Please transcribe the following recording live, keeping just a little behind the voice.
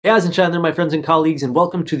Guys and Shine, my friends and colleagues, and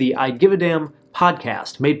welcome to the I Give a Damn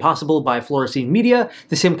podcast, made possible by Fluorescein Media,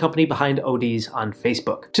 the same company behind ODs on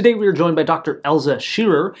Facebook. Today we are joined by Dr. Elsa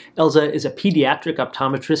Sheerer. Elsa is a pediatric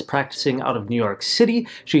optometrist practicing out of New York City.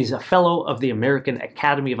 She's a fellow of the American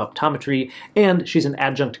Academy of Optometry, and she's an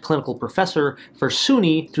adjunct clinical professor for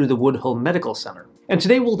SUNY through the Woodhull Medical Center. And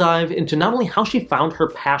today we'll dive into not only how she found her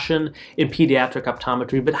passion in pediatric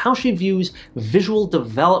optometry, but how she views visual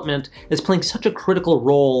development as playing such a critical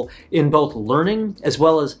role in both learning as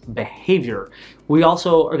well as behavior. We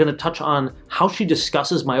also are going to touch on how she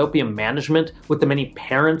discusses myopia management with the many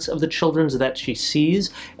parents of the children that she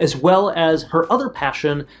sees, as well as her other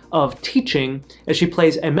passion of teaching as she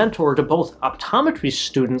plays a mentor to both optometry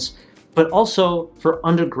students but also for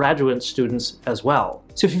undergraduate students as well.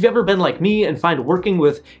 So if you've ever been like me and find working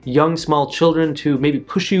with young, small children to maybe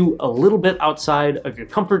push you a little bit outside of your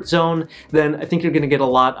comfort zone, then I think you're going to get a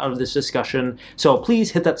lot out of this discussion. So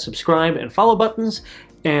please hit that subscribe and follow buttons.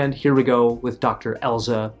 And here we go with Dr.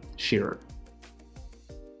 Elsa Sheerer.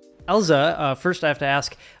 Elsa, first I have to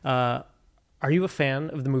ask, are you a fan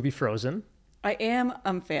of the movie Frozen? I am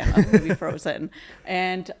a fan of the movie Frozen.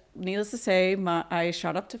 And needless to say, I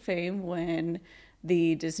shot up to fame when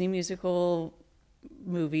the Disney musical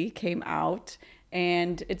movie came out.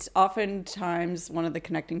 And it's oftentimes one of the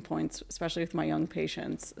connecting points, especially with my young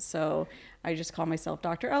patients. So I just call myself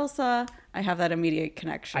Dr. Elsa. I have that immediate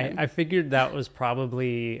connection. I figured that was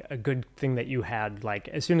probably a good thing that you had. Like,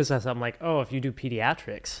 as soon as I saw, I'm like, oh, if you do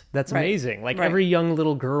pediatrics, that's amazing. Like, every young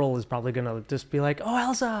little girl is probably going to just be like, oh,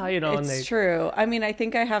 Elsa, you know. It's true. I mean, I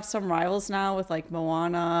think I have some rivals now with like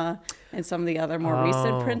Moana and some of the other more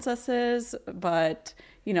recent princesses, but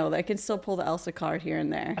you know, I can still pull the Elsa card here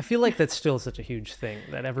and there. I feel like that's still such a huge thing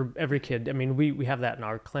that every kid, I mean, we have that in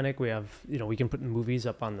our clinic. We have, you know, we can put movies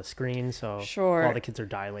up on the screen. So while the kids are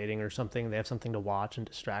dilating or something, they have something to watch and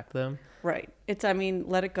distract them. Right. I mean,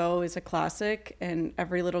 Let It Go is a classic, and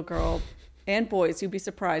every little girl and boys, you'd be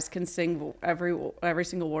surprised, can sing every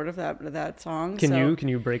single word of that song. Can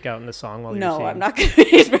you break out in the song while you're singing? No, I'm not going to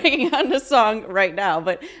be breaking out in the song right now,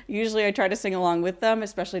 but usually I try to sing along with them,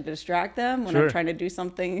 especially to distract them when I'm trying to do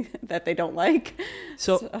something that they don't like.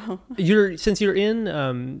 So since you're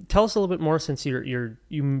in, tell us a little bit more, since you do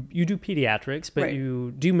pediatrics, but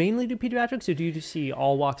do you mainly do pediatrics, or do you see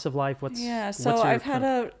all walks of life? I've had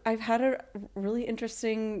a really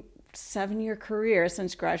interesting 7-year career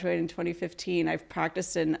since graduating in 2015. I've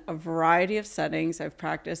practiced in a variety of settings. I've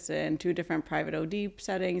practiced in 2 different private OD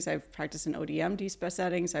settings. I've practiced in ODMD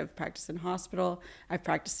settings. I've practiced in hospital. I've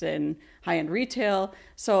practiced in high-end retail.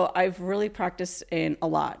 So I've really practiced in a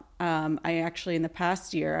lot. I actually, in the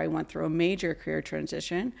past year, I went through a major career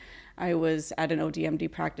transition. I was at an ODMD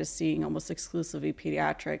practice seeing almost exclusively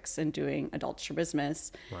pediatrics and doing adult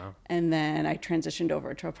strabismus. Wow. And then I transitioned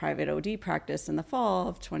over to a private OD practice in the fall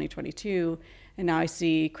of 2022. And now I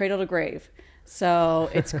see cradle to grave. So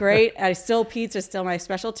it's great. Peds is still my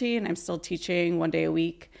specialty, and I'm still teaching 1 day a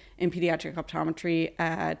week in pediatric optometry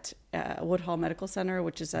at Woodhull Medical Center,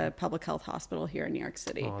 which is a public health hospital here in New York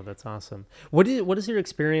City. Oh, that's awesome. What is your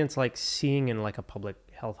experience like seeing in like a public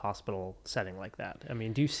health hospital setting like that? I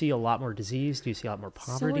mean, do you see a lot more disease? Do you see a lot more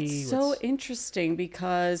poverty? So it's so interesting,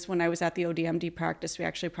 because when I was at the ODMD practice, we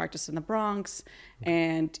actually practiced in the Bronx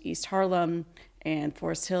and East Harlem and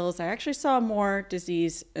Forest Hills. I actually saw more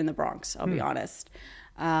disease in the Bronx, I'll be honest.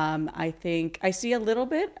 I think I see a little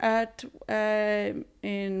bit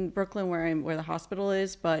in Brooklyn where the hospital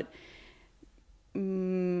is, but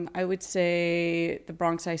I would say the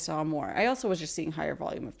Bronx I saw more. I also was just seeing higher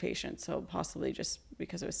volume of patients, so possibly just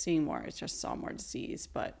because I was seeing more, I just saw more disease.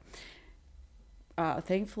 But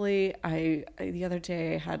thankfully, I the other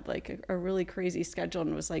day I had like a really crazy schedule,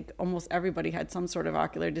 and it was like almost everybody had some sort of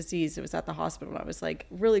ocular disease. It was at the hospital, and I was like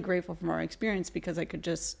really grateful for my experience, because I could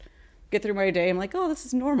just get through my day. I'm like, oh, this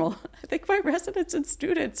is normal. I think my residents and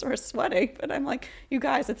students are sweating, but I'm like, you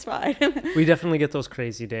guys, it's fine. We definitely get those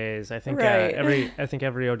crazy days. I think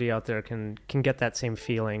every OD out there can get that same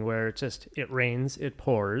feeling where it rains, it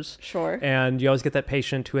pours. Sure. And you always get that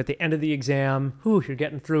patient who at the end of the exam, you're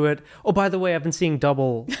getting through it. Oh, by the way, I've been seeing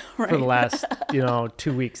double for the last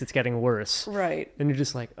 2 weeks. It's getting worse. Right. And you're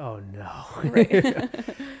just like, oh no. Right.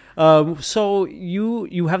 So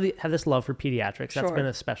you have this love for pediatrics. That's been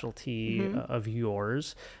a specialty of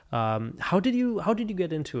yours. How did you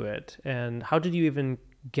get into it, and how did you even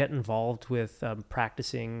get involved with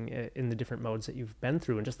practicing in the different modes that you've been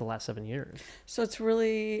through in just the last 7 years? So it's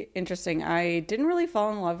really interesting. I didn't really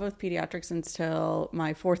fall in love with pediatrics until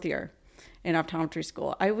my 4th year in optometry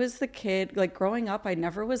school. I was the kid, like growing up, I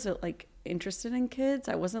never was interested in kids.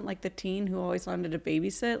 I wasn't like the teen who always wanted to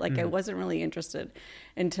babysit. Like I wasn't really interested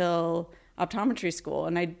until optometry school.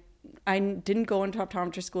 And I didn't go into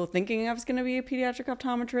optometry school thinking I was going to be a pediatric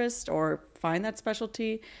optometrist or find that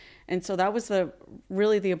specialty. And so that was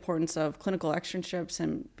really the importance of clinical externships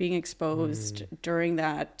and being exposed during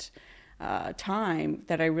that time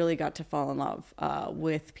that I really got to fall in love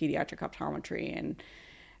with pediatric optometry. And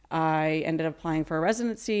I ended up applying for a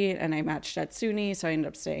residency, and I matched at SUNY, so I ended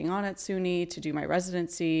up staying on at SUNY to do my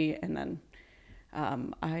residency. And then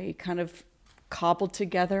I kind of cobbled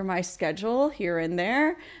together my schedule here and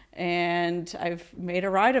there, and I've made a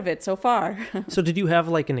ride of it so far. So did you have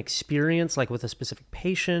like an experience like with a specific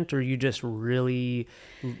patient, or you just really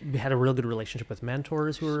had a real good relationship with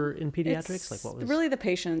mentors who were in pediatrics? It's like what was really the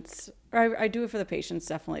patients. I do it for the patients,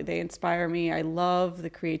 definitely. They inspire me. I love the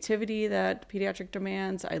creativity that pediatric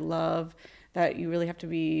demands. I love that you really have to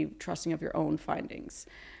be trusting of your own findings.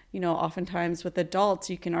 You know, oftentimes with adults,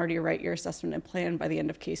 you can already write your assessment and plan by the end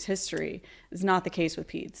of case history. It's not the case with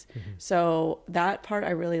peds. So that part I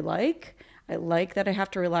really like. I like that I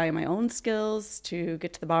have to rely on my own skills to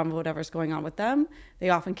get to the bottom of whatever's going on with them. They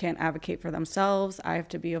often can't advocate for themselves. I have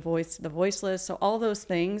to be a voice to the voiceless. So all those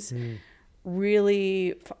things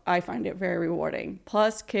really, I find it very rewarding.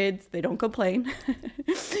 Plus, kids, they don't complain.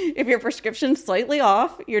 If your prescription's slightly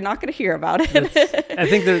off, you're not going to hear about it. I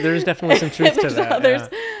think there's definitely some truth to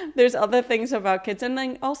that. There's other things about kids. And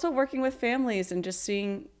then also working with families and just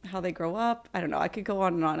seeing how they grow up. I don't know. I could go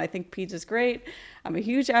on and on. I think peds is great. I'm a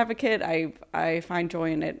huge advocate. I find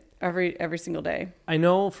joy in it every single day. I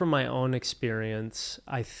know from my own experience,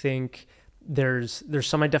 I think there's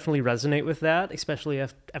some I definitely resonate with that, especially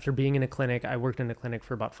after being in a clinic. I worked in a clinic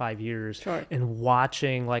for about 5 years. Sure. And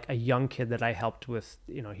watching like a young kid that I helped with,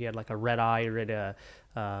 you know, he had like a red eye or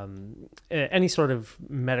any sort of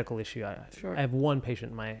medical issue. Sure. I have one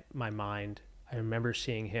patient in my mind. I remember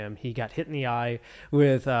seeing him. He got hit in the eye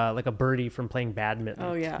with like a birdie from playing badminton.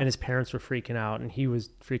 Oh, yeah. And his parents were freaking out, and he was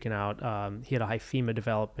freaking out. He had a hyphema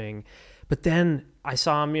developing. But then I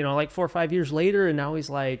saw him, you know, like 4 or 5 years later, and now he's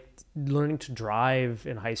like learning to drive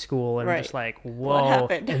in high school, and just like, whoa. What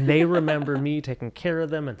happened? And they remember me taking care of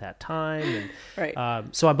them at that time.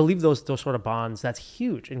 And so I believe those sort of bonds, that's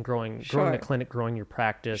huge in growing the clinic, growing your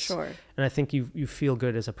practice. Sure. And I think you feel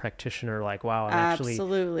good as a practitioner, like, wow,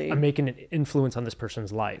 I'm making an influence on this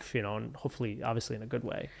person's life, you know, and hopefully, obviously in a good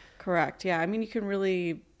way. Correct. Yeah. I mean, you can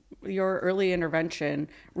really, your early intervention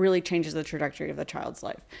really changes the trajectory of the child's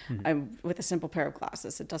life. With a simple pair of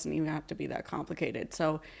glasses, it doesn't even have to be that complicated.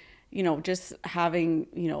 So, you know, just having,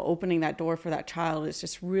 you know, opening that door for that child is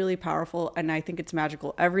just really powerful. And I think it's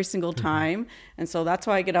magical every single time. And so that's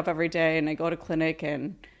why I get up every day and I go to clinic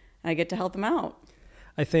and I get to help them out.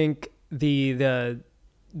 I think the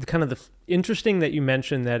kind of the interesting that you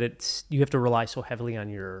mentioned that you have to rely so heavily on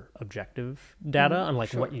your objective data, on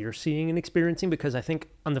like what you're seeing and experiencing, because I think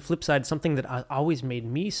on the flip side, something that always made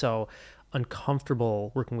me so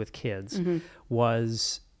uncomfortable working with kids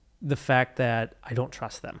was the fact that I don't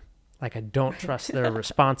trust them. Like, I don't trust their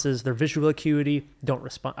responses, their visual acuity.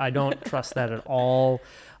 I don't trust that at all.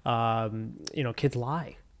 You know, kids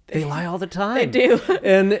lie. They lie all the time. They do.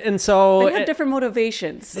 And so they have different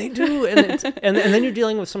motivations. They do. And then you're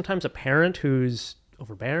dealing with sometimes a parent who's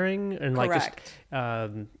overbearing and like just,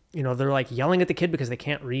 you know, they're like yelling at the kid because they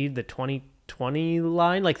can't read the 2020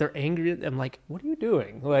 line. Like, they're angry. I'm like, what are you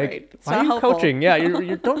doing? Like, why are you coaching? Yeah,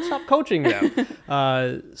 you don't stop coaching them.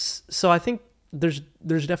 So I think there's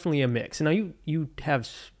definitely a mix. And now you have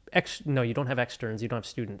no, you don't have externs. You don't have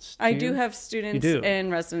students. I do have students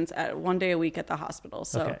and residents at 1 day a week at the hospital.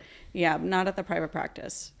 So yeah, not at the private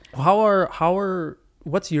practice.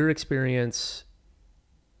 What's your experience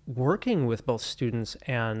working with both students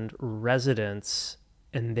and residents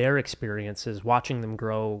and their experiences, watching them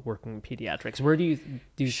grow, working in pediatrics? Where do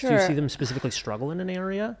you see them specifically struggle in an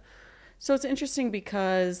area? So it's interesting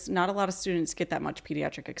because not a lot of students get that much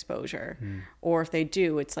pediatric exposure. Or if they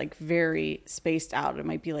do, it's like very spaced out. It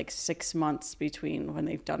might be like 6 months between when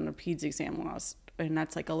they've done a peds exam last. And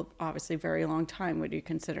that's like obviously a very long time when you're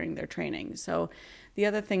considering their training. So the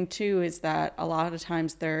other thing too is that a lot of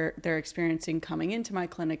times they're experiencing coming into my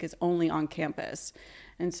clinic is only on campus.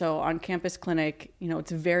 And so on campus clinic, you know,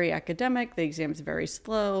 it's very academic. The exam's very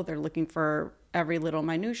slow. They're looking for every little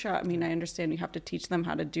minutia. I mean, I understand you have to teach them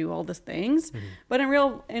how to do all these things, but in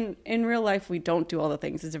real life, we don't do all the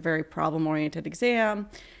things. It's a very problem-oriented exam.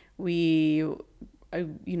 I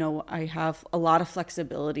have a lot of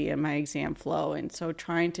flexibility in my exam flow, and so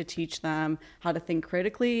trying to teach them how to think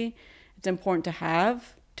critically, it's important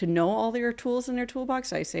to know all your tools in your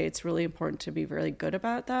toolbox. I say it's really important to be really good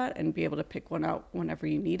about that and be able to pick one out whenever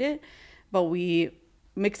you need it. but we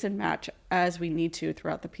mix and match as we need to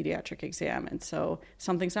throughout the pediatric exam. And so if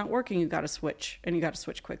something's not working, you got to switch, and you got to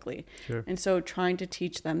switch quickly. Sure. And so trying to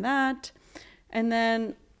teach them that, and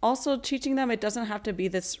then also teaching them it doesn't have to be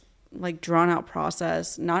this like drawn out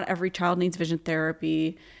process. Not every child needs vision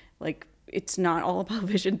therapy. Like, it's not all about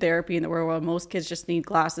vision therapy in the world. Most kids just need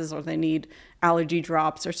glasses, or they need allergy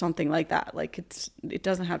drops or something like that. Like, it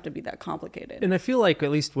doesn't have to be that complicated. And I feel like,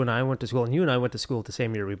 at least when I went to school, and you and I went to school the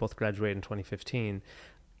same year, we both graduated in 2015,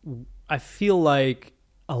 I feel like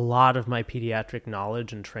a lot of my pediatric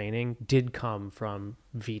knowledge and training did come from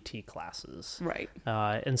VT classes. Right.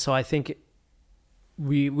 And so I think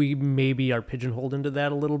we maybe are pigeonholed into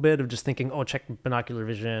that a little bit of just thinking, oh, check binocular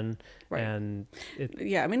vision. Right. And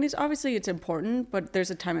yeah, I mean, it's important, but there's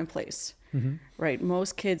a time and place, right?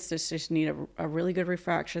 Most kids just need a really good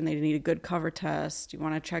refraction. They need a good cover test. You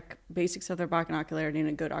want to check basics of their binocularity and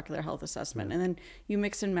a good ocular health assessment. And then you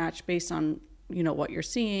mix and match based on, what you're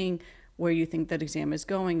seeing, where you think that exam is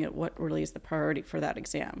going, and what really is the priority for that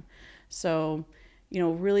exam. So,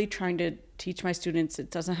 really trying to teach my students, it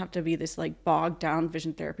doesn't have to be this like bogged down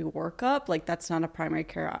vision therapy workup. Like, that's not a primary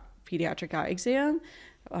care pediatric eye exam.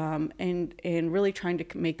 And really trying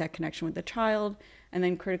to make that connection with the child, and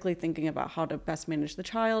then critically thinking about how to best manage the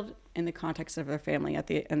child in the context of their family at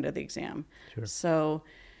the end of the exam. Sure. So,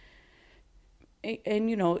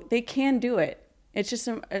 and they can do it. It's just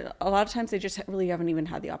a lot of times they just really haven't even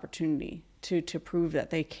had the opportunity to prove that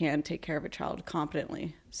they can take care of a child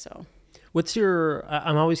competently. So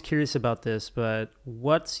I'm always curious about this, but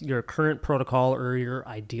what's your current protocol or your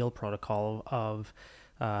ideal protocol of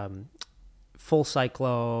full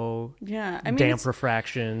cyclo, damp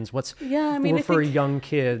refractions? For young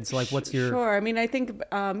kids, like what's your... Sure. I mean, I think,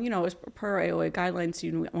 as per AOA guidelines,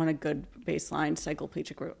 you want a good baseline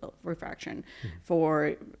cycloplegic refraction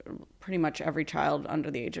for pretty much every child under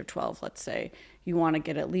the age of 12, let's say. You want to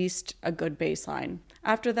get at least a good baseline.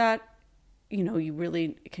 After that, you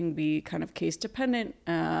really can be kind of case dependent,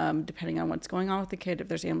 depending on what's going on with the kid. If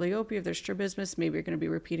there's amblyopia, if there's strabismus, maybe you're going to be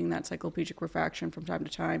repeating that cycloplegic refraction from time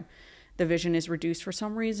to time. The vision is reduced for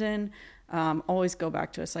some reason, always go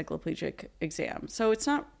back to a cycloplegic exam. So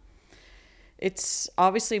it's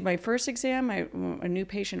obviously my first exam. A new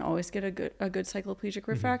patient always get a good cycloplegic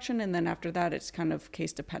refraction, and then after that, it's kind of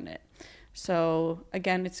case dependent. So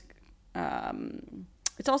again, it's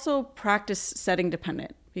also practice setting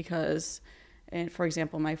dependent, because, and for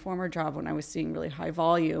example, my former job, when I was seeing really high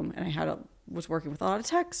volume and I was working with a lot of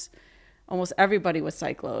techs, almost everybody was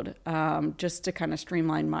cycloed, just to kind of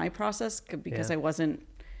streamline my process, because I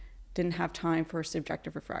didn't have time for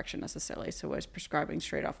subjective refraction necessarily. So I was prescribing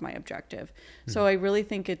straight off my objective. So I really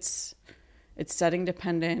think it's setting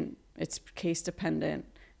dependent, it's case dependent.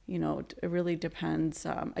 It really depends.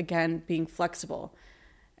 Again, being flexible.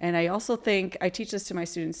 And I also think, I teach this to my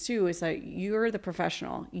students too, is that you're the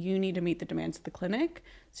professional. You need to meet the demands of the clinic.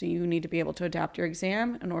 So you need to be able to adapt your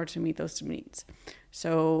exam in order to meet those needs.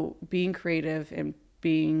 So being creative and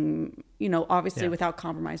being, obviously without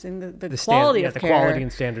compromising the quality of care. The quality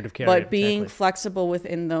and standard of care. But being flexible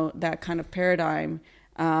within that kind of paradigm,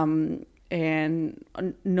 and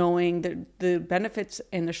knowing the benefits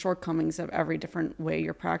and the shortcomings of every different way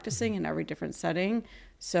you're practicing in every different setting.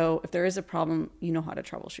 So if there is a problem, you know how to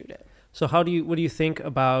troubleshoot it. So what do you think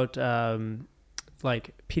about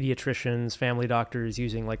like pediatricians, family doctors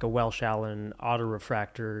using like a Welch-Allyn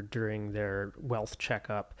autorefractor during their wealth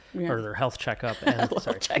checkup or their health checkup? And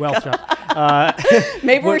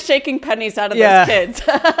Maybe we're shaking pennies out of those kids.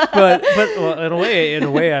 but in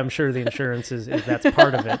a way, I'm sure the insurance is that's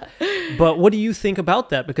part of it. But what do you think about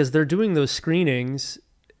that? Because they're doing those screenings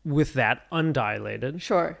with that undilated.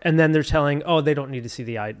 Sure. And then they're telling, they don't need to see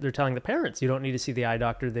the eye. They're telling the parents, you don't need to see the eye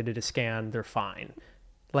doctor. They did a scan. They're fine.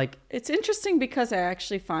 Like, it's interesting, because I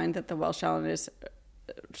actually find that the Welch-Allyn is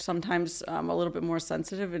sometimes a little bit more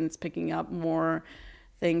sensitive, and it's picking up more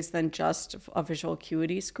things than just a visual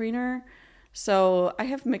acuity screener. So I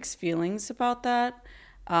have mixed feelings about that.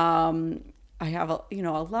 I have a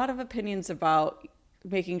lot of opinions about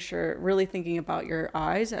making sure, really thinking about your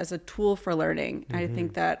eyes as a tool for learning. I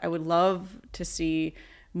think that I would love to see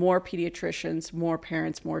more pediatricians, more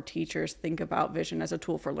parents, more teachers think about vision as a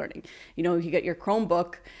tool for learning. You get your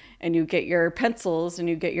Chromebook and you get your pencils and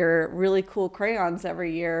you get your really cool crayons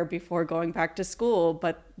every year before going back to school.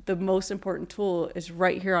 But the most important tool is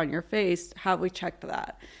right here on your face. Have we checked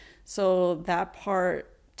that? So that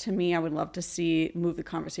part, to me, I would love to see move the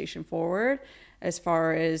conversation forward as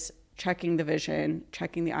far as checking the vision,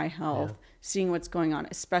 checking the eye health, seeing what's going on,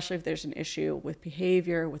 especially if there's an issue with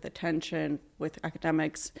behavior, with attention, with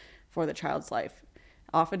academics for the child's life.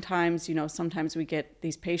 Oftentimes, sometimes we get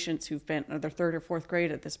these patients who've been in their third or fourth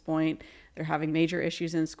grade at this point. They're having major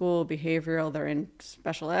issues in school, behavioral, they're in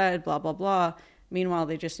special ed, blah, blah, blah. Meanwhile,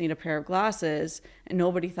 they just need a pair of glasses, and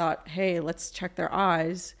nobody thought, hey, let's check their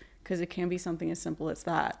eyes, because it can be something as simple as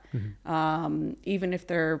that. Even if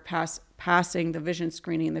they're passing the vision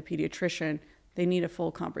screening in the pediatrician, they need a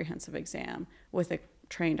full comprehensive exam with a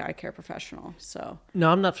trained eye care professional. So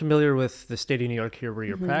now, I'm not familiar with the state of New York here where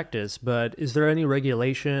you practice, but is there any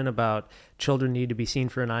regulation about children need to be seen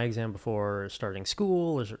for an eye exam before starting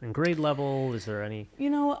school? Is it in grade level? Is there any?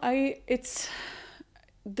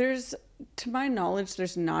 To my knowledge,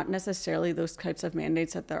 there's not necessarily those types of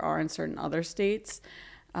mandates that there are in certain other states.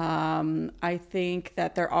 I think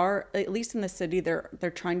that there are, at least in the city, they're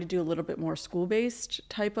trying to do a little bit more school-based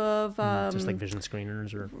type of just like vision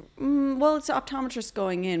screeners, or well, it's optometrists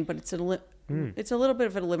going in, but it's a little bit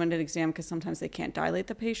of a limited exam because sometimes they can't dilate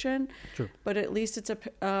the patient. Sure. But at least it's an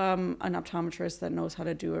optometrist that knows how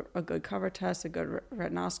to do a good cover test, a good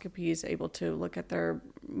retinoscopy, is able to look at their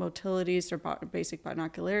motilities or basic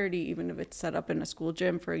binocularity, even if it's set up in a school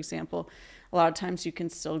gym, for example. A lot of times you can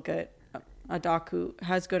still get a doc who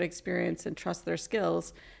has good experience and trusts their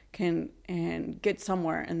skills and get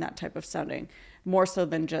somewhere in that type of setting, more so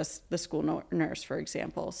than just the school nurse, for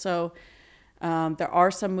example. So there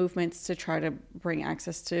are some movements to try to bring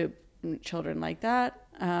access to children like that.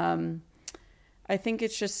 I think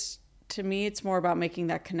it's just, to me, it's more about making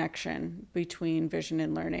that connection between vision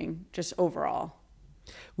and learning, just overall.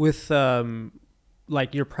 With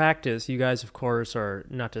like your practice, you guys, of course, are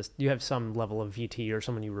not just, you have some level of VT or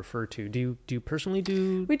someone you refer to. Do you personally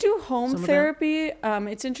do? We do home therapy.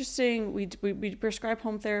 It's interesting. We prescribe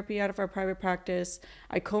home therapy out of our private practice.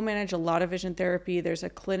 I co-manage a lot of vision therapy. There's a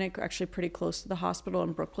clinic actually pretty close to the hospital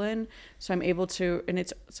in Brooklyn, so I'm able to,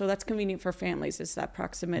 and so that's convenient for families. Is that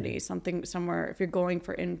proximity? Somewhere, if you're going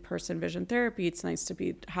for in-person vision therapy, it's nice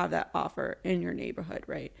to have that offer in your neighborhood,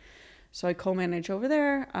 right? So I co-manage over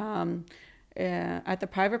there. At the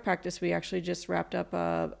private practice, we actually just wrapped up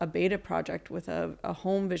a beta project with a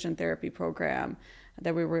home vision therapy program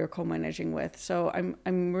that we were co-managing with. So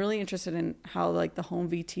I'm really interested in how like the home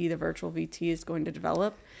VT, the virtual VT, is going to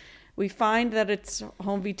develop. We find that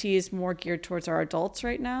home VT is more geared towards our adults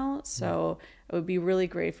right now. So it would be really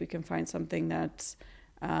great if we can find something that's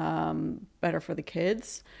better for the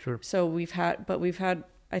kids. Sure. So we've had,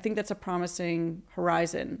 I think that's a promising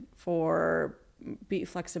horizon for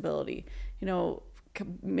flexibility.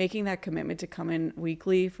 Making that commitment to come in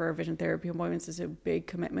weekly for our vision therapy appointments is a big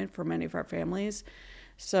commitment for many of our families.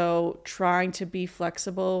 So trying to be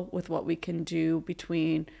flexible with what we can do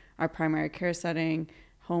between our primary care setting,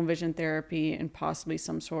 home vision therapy, and possibly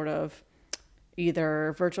some sort of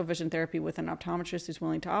either virtual vision therapy with an optometrist who's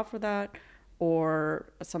willing to offer that,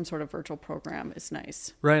 or some sort of virtual program is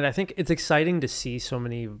nice. Right. I think it's exciting to see so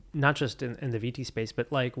many, not just in the VT space,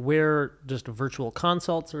 but like where just virtual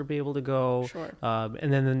consults are able to go. Sure.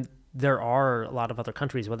 And then there are a lot of other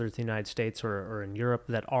countries, whether it's the United States or in Europe,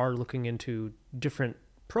 that are looking into different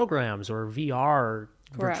programs or VR,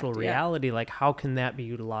 virtual reality. Yeah. Like how can that be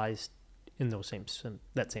utilized in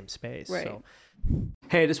that same space? Right. So.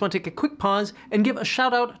 Hey, I just want to take a quick pause and give a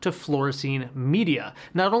shout out to Fluorescein Media.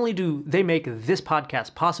 Not only do they make this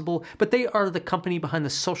podcast possible, but they are the company behind the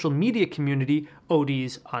social media community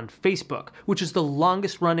ODs on Facebook, which is the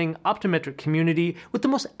longest running optometric community with the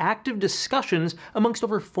most active discussions amongst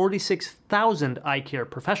over 46,000 eye care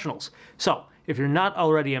professionals. So, if you're not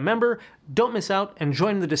already a member, don't miss out and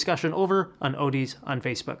join the discussion over on ODs on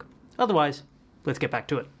Facebook. Otherwise, let's get back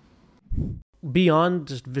to it. Beyond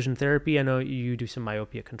just vision therapy, I know you do some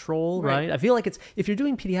myopia control, right? I feel like if you're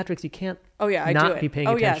doing pediatrics, you can't be paying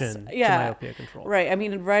attention to myopia control. Right. I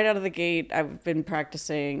mean, right out of the gate, I've been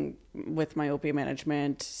practicing with myopia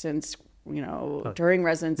management since, during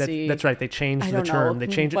residency. That's right. They changed the term. They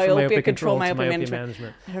changed it from myopia control to myopia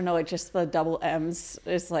management. I don't know. It just, the double M's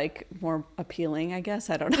is like more appealing, I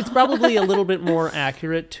guess. I don't know. It's probably a little bit more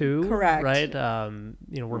accurate too. Correct. Right.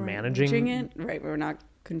 We're managing it. Right. We're not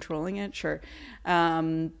controlling it, sure.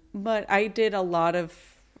 But I've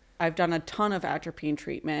done a ton of atropine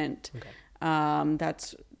treatment. Okay.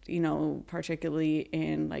 That's, particularly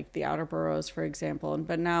in like the outer boroughs, for example.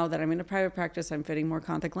 But now that I'm in a private practice, I'm fitting more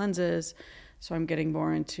contact lenses. So I'm getting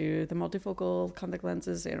more into the multifocal contact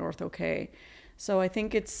lenses and Ortho K. So I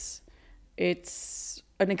think it's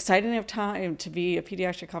an exciting time to be a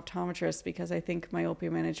pediatric optometrist, because I think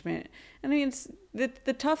myopia management, it's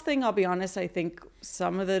the tough thing, I'll be honest, I think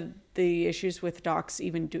some of the issues with docs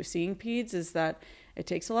even seeing peds is that it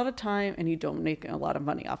takes a lot of time and you don't make a lot of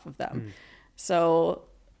money off of them. So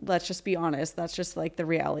let's just be honest. That's just like the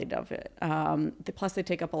reality of it. Plus they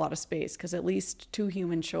take up a lot of space because at least 2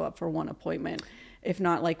 humans show up for one appointment, if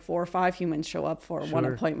not like 4 or 5 humans show up for one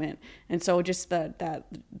appointment. And so just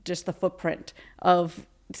the footprint of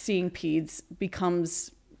seeing peds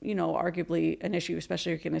becomes, arguably an issue,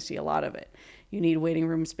 especially if you're going to see a lot of it. You need waiting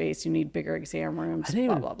room space. You need bigger exam rooms,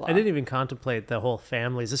 blah, blah, blah. I didn't even contemplate the whole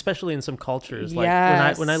families, especially in some cultures.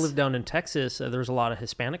 Like when I lived down in Texas, there was a lot of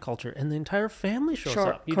Hispanic culture, and the entire family shows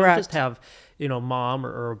up. You don't just have, mom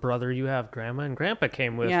or a brother. You have grandma and grandpa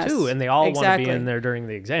came with too, and they all want to be in there during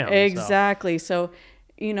the exam. Exactly. So,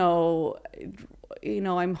 I'm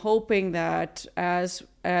hoping that as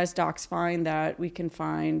docs find that we can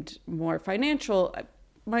find more financial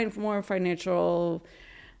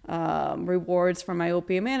rewards for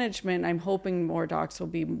myopia management, I'm hoping more docs will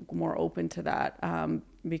be more open to that,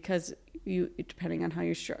 because depending on how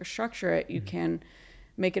you structure it, you can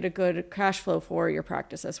make it a good cash flow for your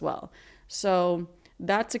practice as well. So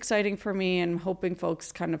that's exciting for me, and hoping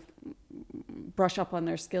folks kind of brush up on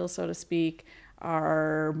their skills, so to speak,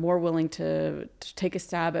 are more willing to take a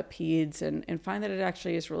stab at peds and find that it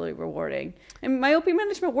actually is really rewarding. And myopia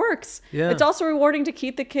management works. Yeah. It's also rewarding to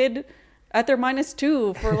keep the kid at their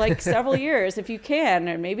 -2 for like several years if you can,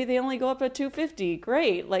 and maybe they only go up at 250.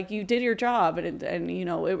 Great, like you did your job, and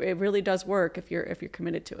it really does work if you're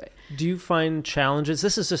committed to it. Do you find challenges?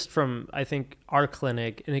 This is just from, I think, our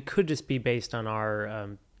clinic, and it could just be based on our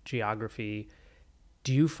geography.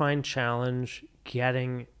 Do you find challenge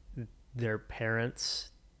getting their parents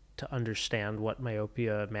to understand what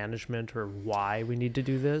myopia management or why we need to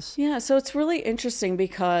do this? Yeah, so it's really interesting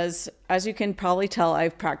because, as you can probably tell,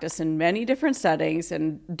 I've practiced in many different settings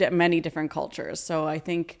and many different cultures. So I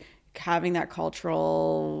think having that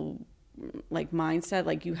cultural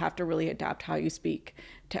mindset, you have to really adapt how you speak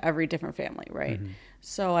to every different family, right? Mm-hmm.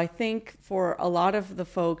 So I think for a lot of the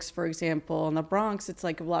folks, for example, in the Bronx, it's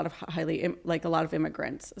a lot of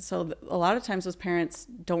immigrants. So a lot of times those parents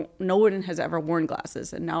no one has ever worn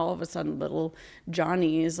glasses. And now all of a sudden little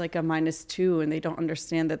Johnny is like a -2 and they don't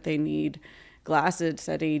understand that they need glasses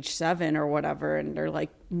at age 7 or whatever. And they're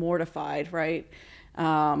mortified, right?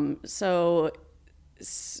 So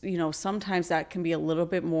sometimes that can be a little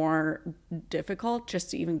bit more difficult just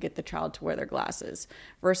to even get the child to wear their glasses,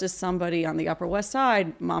 versus somebody on the Upper West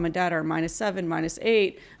Side, mom and dad are -7,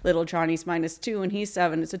 -8, little Johnny's -2 and he's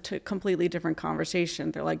 7. It's a completely different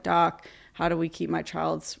conversation. They're like, doc, how do we keep my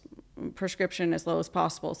child's prescription as low as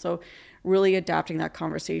possible? So really adapting that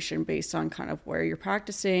conversation based on kind of where you're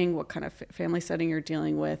practicing, what kind of family setting you're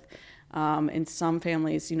dealing with. In some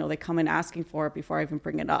families, they come in asking for it before I even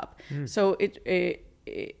bring it up. So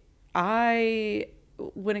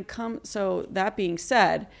so that being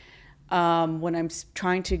said, when I'm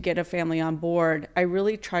trying to get a family on board, I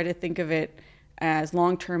really try to think of it as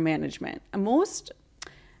long-term management. And most,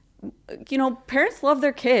 parents love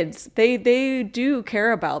their kids. They do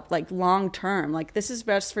care about long-term, this is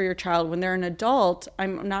best for your child. When they're an adult,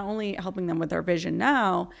 I'm not only helping them with their vision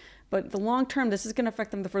now, but the long term, this is going to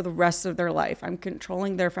affect them for the rest of their life. I'm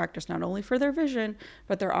controlling their factors, not only for their vision,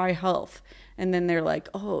 but their eye health. And then they're like,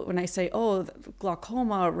 when I say,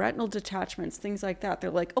 glaucoma, retinal detachments, things like that, they're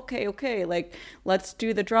like, okay, let's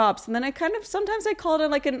do the drops. And then sometimes I call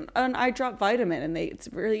it an eye drop vitamin. And it's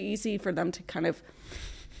really easy for them to kind of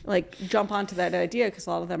jump onto that idea, because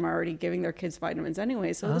a lot of them are already giving their kids vitamins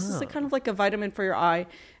anyway. So this is kind of like a vitamin for your eye.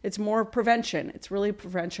 It's more prevention. It's really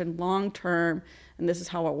prevention long term. And this is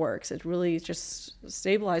how it works. It really just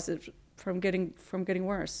stabilizes it from getting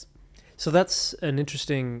worse. So that's an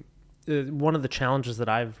interesting, one of the challenges that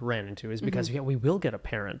I've ran into is because we will get a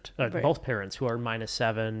parent, both parents who are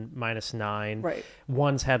 -7, -9. Right.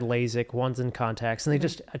 One's had LASIK, one's in contacts, and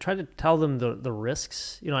I try to tell them the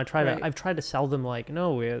risks. I've tried to sell them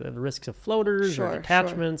the risks of floaters or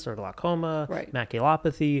detachments or glaucoma,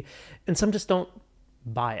 maculopathy, and some just don't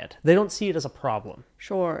buy it. They don't see it as a problem.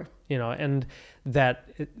 Sure. And that,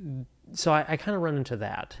 so I kind of run into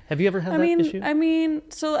that. Have you ever had that issue?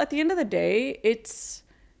 So at the end of the day, it's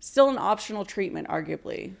still an optional treatment,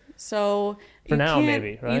 arguably. So for now,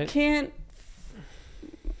 maybe, right? You can't,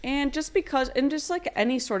 and just like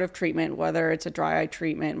any sort of treatment, whether it's a dry eye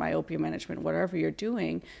treatment, myopia management, whatever you're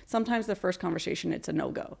doing, sometimes the first conversation, it's a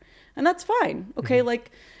no-go. And that's fine. Okay,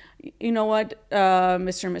 you know what,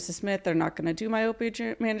 Mr. and Mrs. Smith, they're not going to do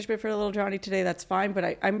myopia management for little Johnny today. That's fine.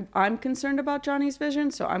 But I'm concerned about Johnny's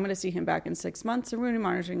vision. So I'm going to see him back in 6 months, and we're going to be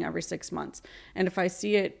monitoring every 6 months. And if I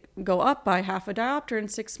see it go up by half a diopter in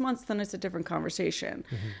 6 months, then it's a different conversation.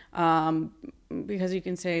 Because you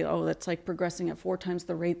can say, that's progressing at 4 times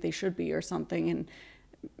the rate they should be or something. And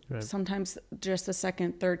sometimes just a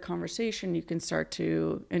second, third conversation, you can start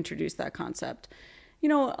to introduce that concept. You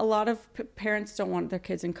know, a lot of parents don't want their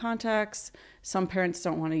kids in contacts. Some parents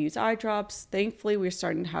don't want to use eye drops. Thankfully, we're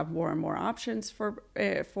starting to have more and more options for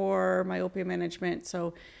myopia management.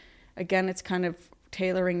 So again, it's kind of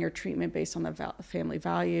tailoring your treatment based on the family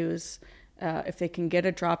values. If they can get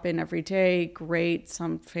a drop in every day, great.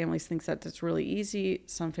 Some families think that that's really easy.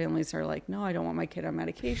 Some families are like, no, I don't want my kid on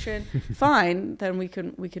medication. Fine, then we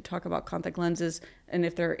could talk about contact lenses. And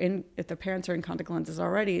if the parents are in contact lenses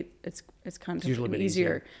already, it's kind of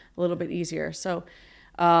easier, a little bit easier. So,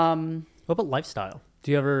 what about lifestyle?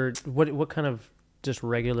 Do you ever what kind of just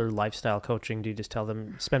regular lifestyle coaching? Do you just tell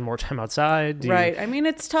them spend more time outside? Right. I mean,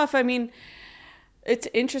 it's tough. I mean, it's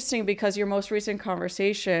interesting because your most recent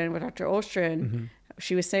conversation with Dr. Ostrin,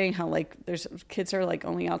 she was saying how like there's kids are like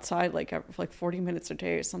only outside like 40 minutes a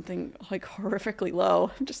day or something like horrifically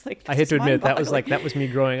low. I'm just like, I hate to admit that was me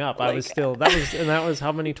growing up. I was still that was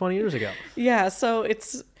how many 20 years ago? Yeah, so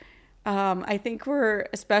it's I think we're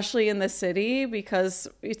especially in the city because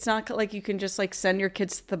it's not like you can just like send your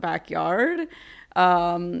kids to the backyard.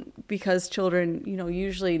 Because children, you know,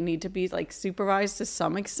 usually need to be like supervised to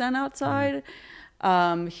some extent outside.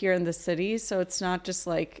 Here in the city. So it's not just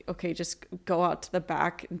like, okay, just go out to the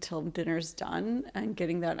back until dinner's done and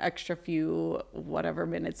getting that extra few whatever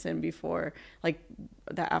minutes in before like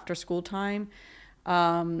the after school time.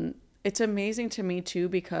 It's amazing to me too,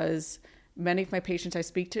 because many of my patients, I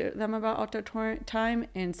speak to them about outdoor time,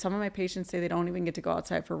 and some of my patients say they don't even get to go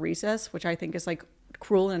outside for recess, which I think is like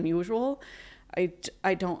cruel and unusual.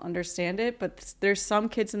 I don't understand it, but there's some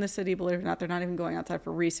kids in the city, believe it or not, they're not even going outside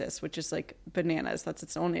for recess, which is like bananas. That's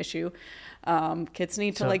its own issue. Kids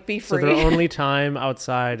need to like be free. So their only time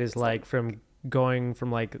outside is like from going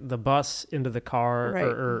from like the bus into the car, right,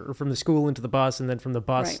 or from the school into the bus, and then from the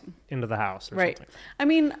bus right into the house or right something. I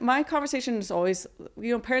mean, my conversation is always,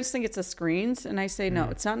 you know, parents think it's the screens, and I say no,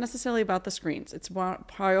 it's not necessarily about the screens. It's about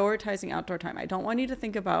prioritizing outdoor time. I don't want you to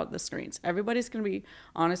think about the screens. Everybody's going to be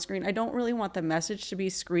on a screen. I don't really want the message to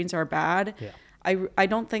be screens are bad. I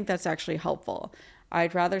don't think that's actually helpful.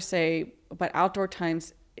 I'd rather say, but outdoor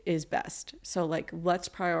times is best. So like, let's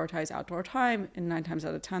prioritize outdoor time, and 9 times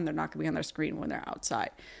out of 10, they're not gonna be on their screen when they're outside.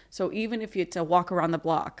 So even if it's a walk around the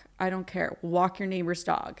block, I don't care. Walk your neighbor's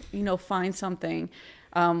dog, you know, find something,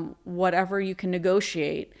 whatever you can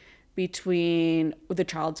negotiate between the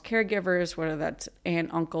child's caregivers, whether that's aunt,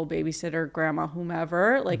 uncle, babysitter, grandma,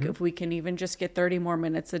 whomever. Like if we can even just get 30 more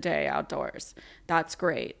minutes a day outdoors, that's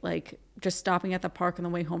great. Like just stopping at the park on the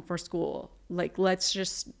way home from school. Like, let's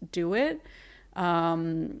just do it.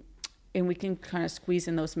 And we can kind of squeeze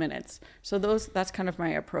in those minutes. So that's kind of my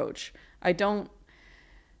approach. I don't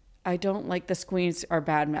like the screens are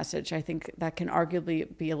bad message. I think that can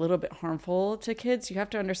arguably be a little bit harmful to kids. You have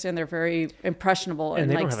to understand they're very impressionable, and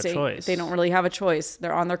they like don't have a choice. They don't really have a choice.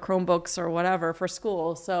 They're on their Chromebooks or whatever for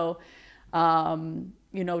school. So,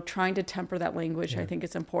 you know, trying to temper that language, I think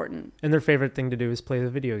it's important. And their favorite thing to do is play the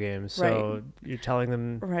video games. So right. You're telling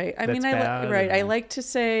them right. I that's mean, bad. I like to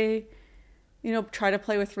say, you know, try to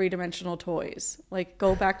play with 3-dimensional toys. Like,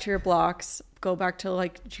 go back to your blocks, go back to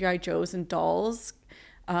like G.I. Joes and dolls,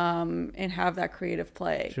 and have that creative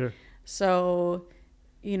play. Sure. So,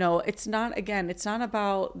 you know, it's not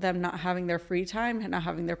about them not having their free time and not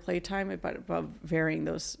having their play time, but about varying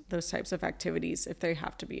those types of activities if they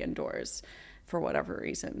have to be indoors for whatever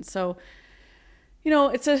reason. So, you know,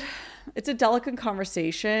 it's a delicate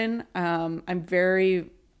conversation. I'm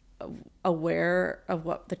very aware of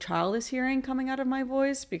what the child is hearing coming out of my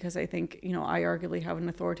voice, because I think, you know, I arguably have an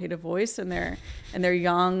authoritative voice in their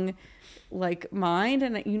young like mind,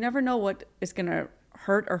 and you never know what is going to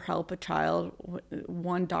hurt or help a child.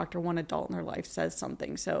 One doctor, one adult in their life says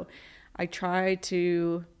something. So I try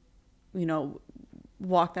to, you know,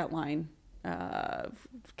 walk that line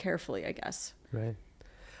carefully, I guess. Right.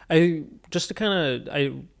 I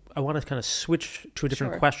want to kind of switch to a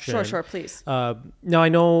different question. Sure, please. Now, I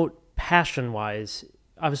know passion-wise,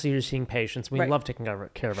 obviously you're seeing patients. We right. love taking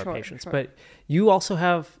care of our patients. Sure. But you also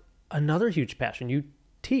have another huge passion. You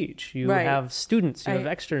teach. You right. have students. You have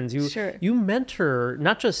externs. You mentor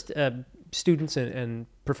not just students and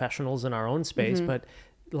professionals in our own space, but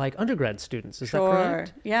like undergrad students. Is that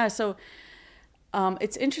correct? Yeah. So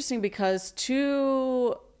it's interesting because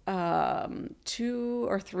two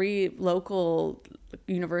or three local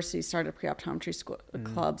universities started pre-optometry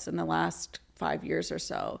clubs in the last 5 years or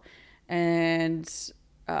so. And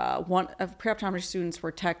one of pre-optometry students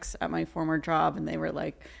were techs at my former job, and they were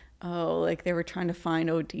like, they were trying to find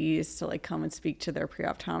ODs to like come and speak to their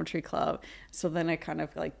pre-optometry club. So then I kind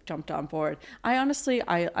of like jumped on board. I honestly,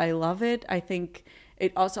 I love it. I think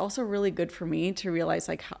it's also really good for me to realize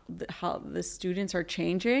like how the students are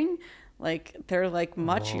changing. Like they're like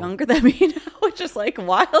much younger than me now, which is like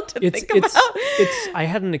wild to think about. I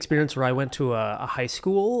had an experience where I went to a high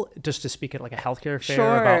school just to speak at like a healthcare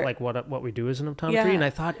fair about like what we do as an optometry, and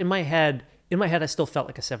I thought in my head I still felt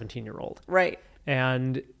like a 17-year-old. Right.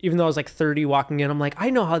 And even though I was like 30 walking in, I'm like, I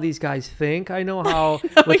know how these guys think. I know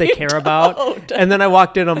what they care about. And then I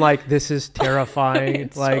walked in, I'm like, this is terrifying.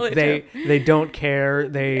 Like totally they don't care.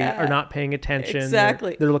 They are not paying attention.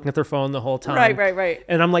 Exactly. They're looking at their phone the whole time. Right.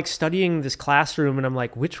 And I'm like studying this classroom, and I'm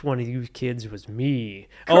like, which one of you kids was me?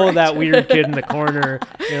 Correct. Oh, that weird kid in the corner.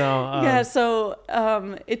 So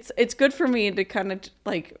it's good for me to kind of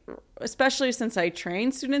like, especially since I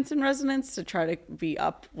train students in residence, to try to be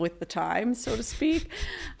up with the times, so to speak.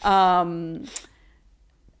 But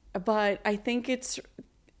I think it's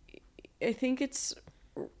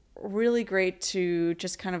really great to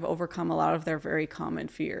just kind of overcome a lot of their very common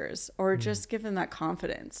fears, or just give them that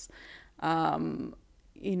confidence. They're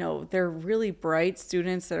really bright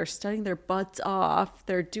students that are studying their butts off.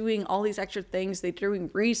 They're doing all these extra things. They're doing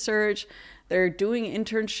research. They're doing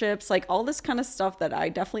internships, like all this kind of stuff that I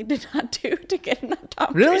definitely did not do to get in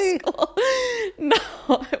optometry school. No,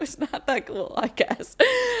 it was not that cool, I guess.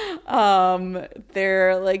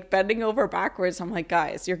 They're like bending over backwards. I'm like,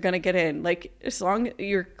 guys, you're going to get in. Like, as long as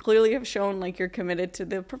you clearly have shown like you're committed to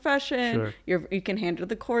the profession, you can handle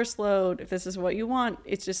the course load. If this is what you want,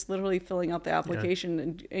 it's just literally filling out the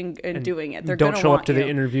application and doing it. They're don't show up to the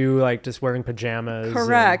interview like just wearing pajamas.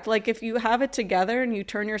 Correct. Like if you have it together and you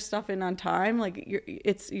turn your stuff in on time, like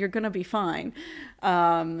you're gonna be fine.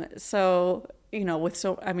 Maybe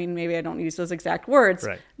I don't use those exact words,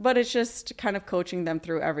 but it's just kind of coaching them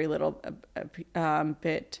through every little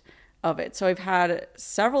bit of it. So I've had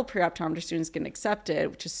several pre-optometry students get accepted,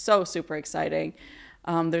 which is so super exciting.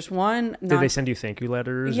 There's one. Did they send you thank you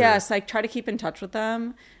letters? Yes, I try to keep in touch with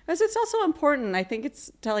them, because it's also important. I think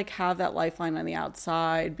it's to like have that lifeline on the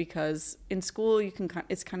outside, because in school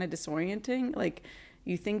it's kind of disorienting. Like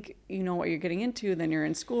you think you know what you're getting into, then you're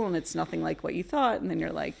in school and it's nothing like what you thought, and then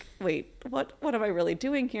you're like, wait, what am I really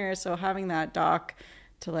doing here? So having that doc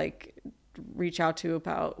to like reach out to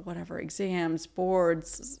about whatever exams,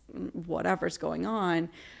 boards, whatever's going on.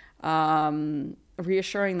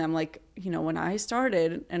 Reassuring them, like, when I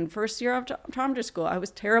started in first year of optometry school, I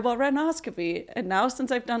was terrible at retinoscopy. And now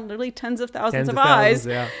since I've done literally tens of thousands of eyes,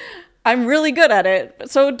 I'm really good at it.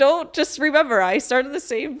 So don't just remember, I started the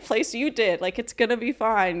same place you did. Like, it's going to be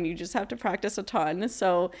fine. You just have to practice a ton.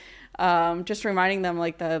 So just reminding them,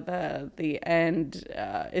 like, the end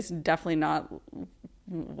is definitely not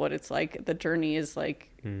what it's like. The journey is like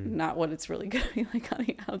not what it's really going to be like on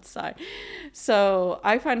the outside. So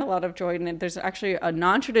I find a lot of joy in it. There's actually a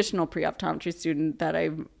non-traditional pre-optometry student that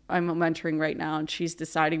I'm mentoring right now, and she's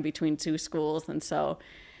deciding between two schools. And so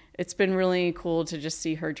it's been really cool to just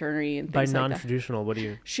see her journey and things. By non-traditional, what do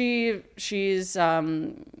you? She's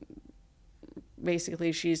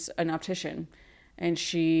basically she's an optician. And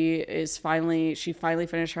she finally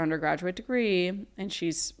finished her undergraduate degree, and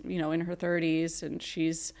she's, in her 30s, and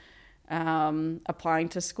she's applying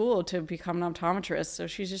to school to become an optometrist. So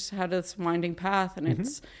she's just had this winding path, and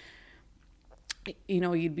it's,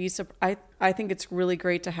 you'd be surprised. I think it's really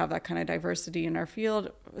great to have that kind of diversity in our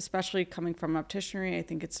field, especially coming from opticianry. I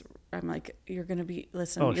think I'm like, you're going to be,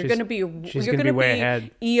 you're going to be way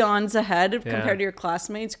ahead. Eons ahead compared to your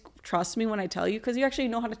classmates. Trust me when I tell you, because you actually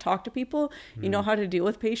know how to talk to people. You know how to deal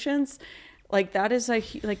with patients. Like, that is a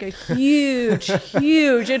huge,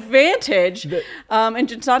 huge advantage. And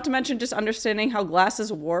just not to mention just understanding how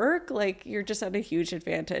glasses work. Like, you're just at a huge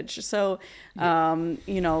advantage. So,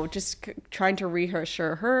 just trying to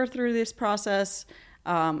reassure her through this process,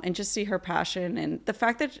 and just see her passion. And the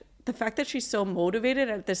fact that she's so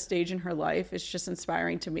motivated at this stage in her life is just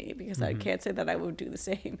inspiring to me, because I can't say that I would do the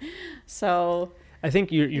same. So I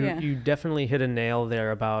think you definitely hit a nail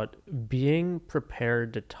there about being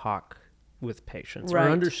prepared to talk with patients or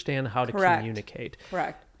understand how to communicate.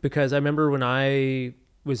 Correct. Because I remember when I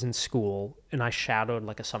was in school and I shadowed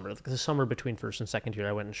like the summer between first and second year,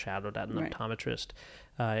 I went and shadowed at an optometrist,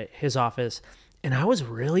 his office, and I was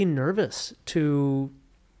really nervous to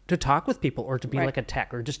talk with people or to be like a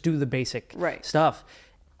tech or just do the basic stuff.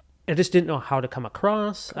 I just didn't know how to come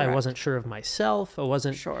across. Correct. I wasn't sure of myself. I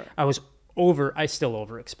wasn't sure. I still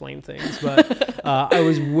over-explain things, but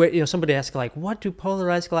somebody asked, like, what do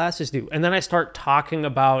polarized glasses do? And then I start talking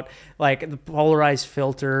about, like, the polarized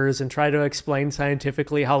filters and try to explain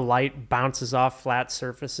scientifically how light bounces off flat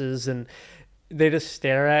surfaces, and they just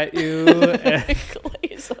stare at you.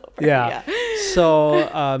 Glaze over. Yeah.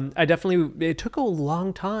 So I definitely, it took a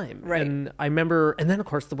long time. Right. And I remember, and then of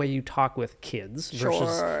course the way you talk with kids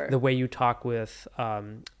versus the way you talk with a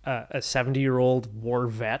 70-year-old war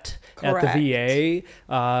vet Correct. at the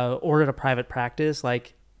VA or at a private practice,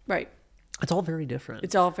 like, Right. it's all very different.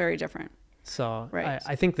 It's all very different. So Right.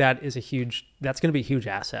 I think that's going to be a huge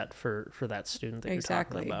asset for that student that you're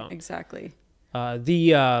talking about. Exactly. I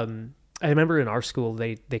remember in our school,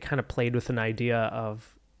 they kind of played with an idea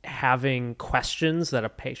of having questions that a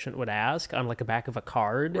patient would ask on like the back of a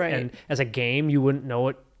card. Right. And as a game, you wouldn't know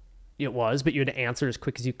what it was, but you had to answer as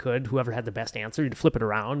quick as you could. Whoever had the best answer, you'd flip it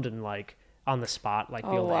around and like on the spot, like be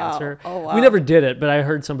able to answer. Oh, wow. We never did it, but I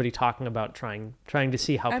heard somebody talking about trying to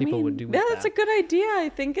see how people would do with yeah, that. that's a good idea. I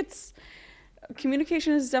think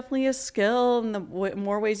communication is definitely a skill, and the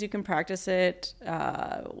more ways you can practice it,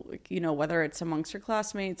 whether it's amongst your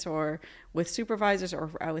classmates or with supervisors or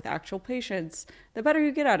with actual patients, the better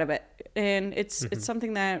you get out of it. And it's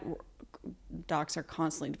something that docs are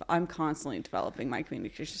I'm constantly developing my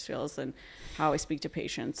communication skills and how I speak to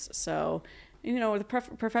patients. So, the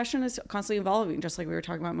profession is constantly evolving, just like we were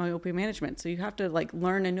talking about myopia management. So you have to like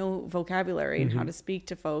learn a new vocabulary and how to speak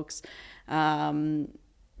to folks.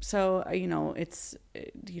 So, it's,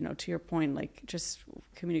 to your point, like just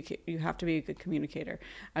communicate. You have to be a good communicator.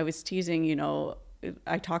 I was teasing,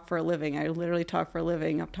 I talk for a living. I literally talk for a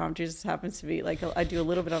living. Optometry just happens to be like, I do a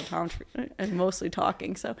little bit of optometry and mostly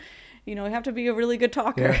talking. So, you have to be a really good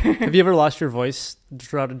talker. Yeah. Have you ever lost your voice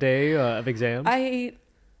throughout a day of exams? I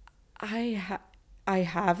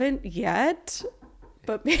haven't yet,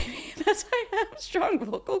 but maybe that's why I have strong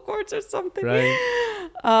vocal cords or something. Right.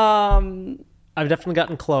 I've definitely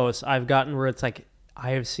gotten close. I've gotten where it's like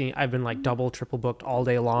I've been like double, triple booked all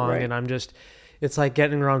day long, right. and it's like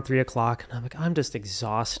getting around 3:00 and I'm like, I'm just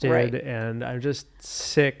exhausted right. and I'm just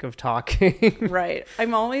sick of talking. Right.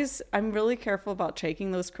 I'm really careful about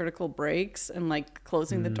taking those critical breaks and like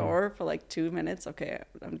closing the door for like 2 minutes. Okay,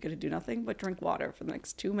 I'm going to do nothing but drink water for the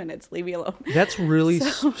next 2 minutes. Leave me alone. That's really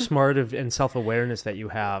smart and self-awareness that you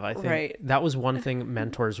have. I think right. that was one thing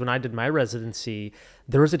mentors, when I did my residency,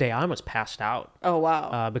 there was a day I almost passed out. Oh,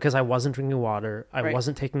 wow. Because I wasn't drinking water. I right.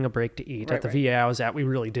 wasn't taking a break to eat. Right, At the right. VA I was at, we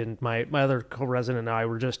really didn't. My other co-resident and I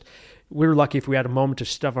we were lucky if we had a moment to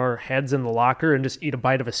stuff our heads in the locker and just eat a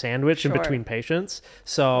bite of a sandwich sure. in between patients.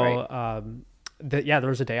 So, right. There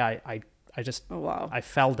was a day I just, oh, wow. I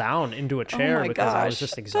fell down into a chair because I was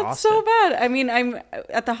just exhausted. That's so bad. I mean, I'm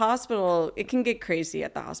at the hospital. It can get crazy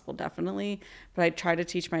at the hospital, definitely. But I try to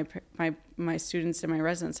teach my students and my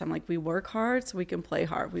residents. I'm like, we work hard so we can play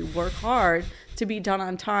hard. We work hard to be done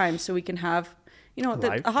on time so we can have,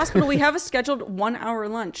 the hospital, we have a scheduled 1 hour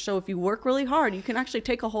lunch. So if you work really hard, you can actually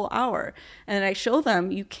take a whole hour. And I show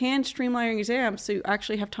them you can streamline your exams so you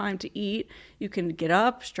actually have time to eat. You can get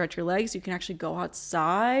up, stretch your legs. You can actually go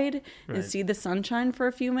outside and see the sunshine for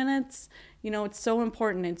a few minutes. It's so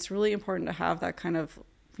important. It's really important to have that kind of,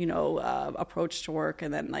 approach to work.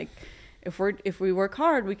 And then like, if we work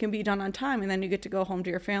hard, we can be done on time. And then you get to go home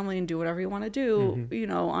to your family and do whatever you want to do,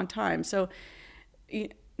 on time. So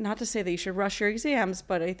not to say that you should rush your exams,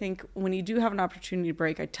 but I think when you do have an opportunity to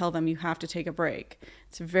break, I tell them you have to take a break.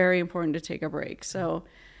 It's very important to take a break. So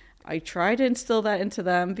I try to instill that into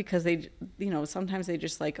them because they, sometimes they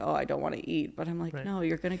just like, oh, I don't want to eat. But I'm like, right. No,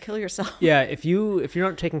 you're going to kill yourself. Yeah, if you're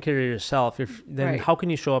not taking care of yourself, then right. how can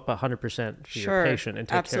you show up 100% for your patient and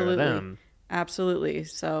take Absolutely. care of them? Absolutely.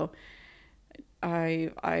 So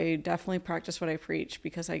I definitely practice what I preach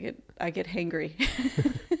because I get hangry.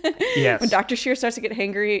 Yes. When Dr. Sheerer starts to get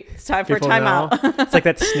hangry, it's time for a timeout. It's like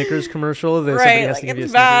that Snickers commercial. That right. Has to give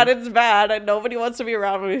it's you a it's bad. And nobody wants to be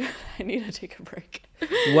around me. I need to take a break.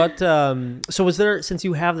 What? So was there, since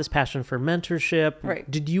you have this passion for mentorship, right.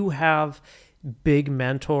 did you have big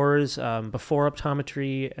mentors before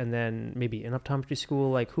optometry and then maybe in optometry school?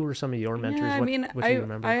 Like, who were some of your mentors? Yeah, what do you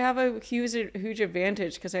remember? I have a huge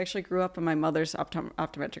advantage because I actually grew up in my mother's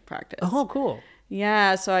optometric practice. Oh, cool.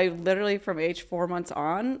 Yeah, so I literally from age 4 months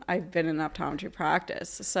on, I've been in optometry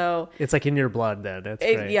practice. So it's like in your blood then. That's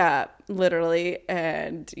right. Yeah, literally.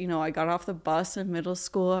 And, I got off the bus in middle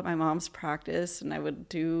school at my mom's practice and I would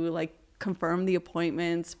do like confirm the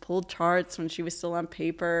appointments, pull charts when she was still on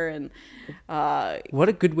paper. And what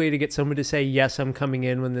a good way to get someone to say, yes, I'm coming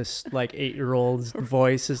in, when this like 8-year-old's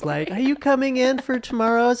voice is like, are you coming in for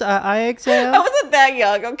tomorrow's eye exam? I wasn't that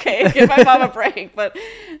young. Okay. Give my mom a break.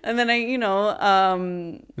 And then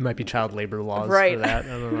it might be child labor laws right. for that. I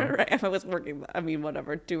don't know. Right. If I was working,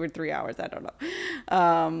 whatever, 2 or 3 hours, I don't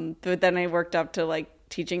know. But then I worked up to like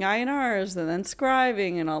teaching INRs and then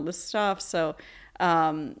scribing and all this stuff. So,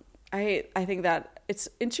 I think that it's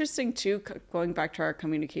interesting too, going back to our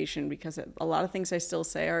communication, because a lot of things I still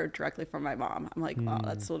say are directly from my mom. I'm like, wow,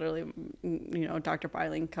 that's literally, Dr.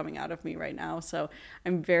 Biling coming out of me right now. So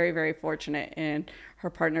I'm very, very fortunate. And her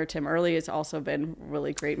partner, Tim Early, has also been a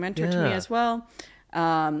really great mentor to me as well.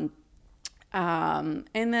 And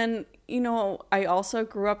then, I also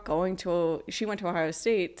grew up she went to Ohio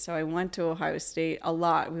State. So I went to Ohio State a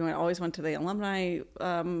lot. We always went to the alumni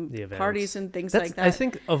parties and things like that. I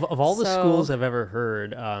think of all the schools I've ever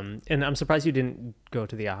heard, and I'm surprised you didn't go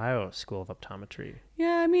to the Ohio School of Optometry.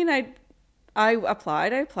 Yeah, I mean, I applied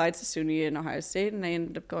to SUNY in Ohio State, and I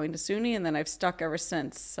ended up going to SUNY, and then I've stuck ever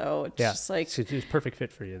since. So it's just like... So it's a perfect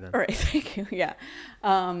fit for you then. All right, thank you, yeah.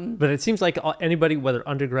 But it seems like anybody, whether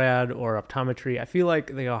undergrad or optometry, I feel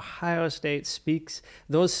like the Ohio State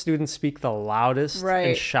those students speak the loudest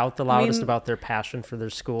and shout the loudest about their passion for their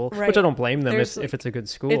school, which I don't blame them if it's a good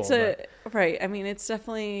school. Right, I mean, it's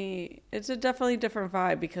a definitely different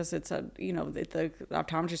vibe, because the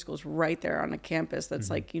optometry school is right there on a campus that's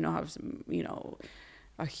have some,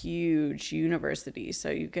 a huge university. So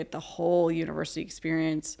you get the whole university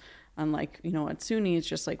experience. Unlike, at SUNY, it's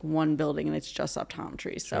just like one building and it's just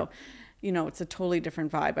optometry. So, it's a totally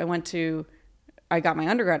different vibe. I got my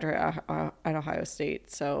undergraduate at Ohio State.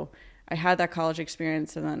 So I had that college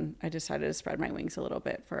experience, and then I decided to spread my wings a little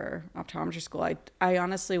bit for optometry school. I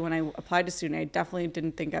honestly, when I applied to SUNY, I definitely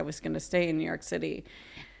didn't think I was going to stay in New York City.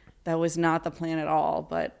 That was not the plan at all,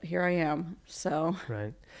 but here I am. So.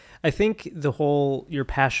 Right. I think your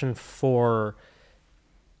passion for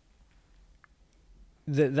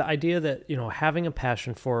the idea that, having a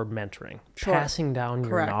passion for mentoring, passing down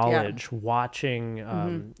your knowledge, watching,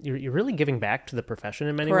 you're really giving back to the profession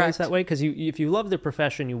in many ways that way. Because if you love the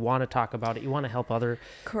profession, you want to talk about it. You want to help other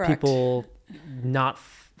people not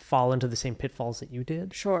fall into the same pitfalls that you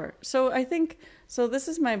did. Sure. So I think, this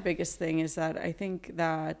is my biggest thing, is that I think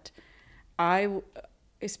that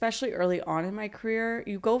especially early on in my career,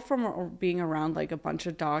 you go from being around like a bunch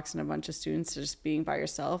of docs and a bunch of students to just being by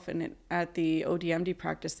yourself. And at the ODMD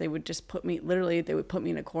practice, they would just put me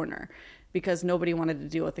in a corner, because nobody wanted to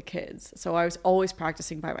deal with the kids. So I was always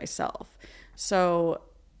practicing by myself. So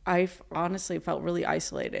I honestly felt really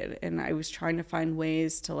isolated, and I was trying to find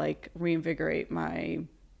ways to like reinvigorate my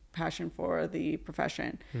passion for the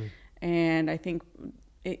profession. And I think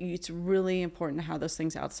it's really important to have those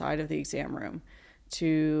things outside of the exam room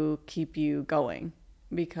to keep you going,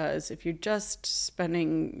 because if you're just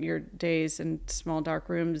spending your days in small dark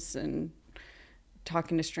rooms and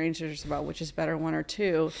talking to strangers about which is better, one or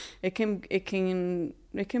two, it can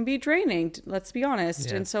be draining, let's be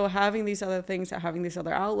honest. And so having these other things, having these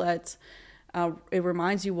other outlets, it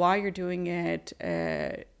reminds you why you're doing it,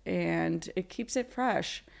 and it keeps it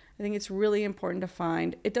fresh. I think it's really important to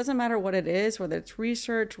find, it doesn't matter what it is, whether it's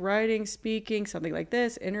research, writing, speaking, something like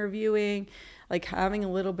this, interviewing, like having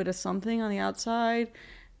a little bit of something on the outside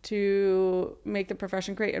to make the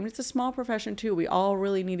profession great. I mean, it's a small profession too. We all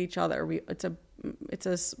really need each other. It's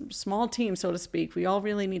a small team, so to speak. We all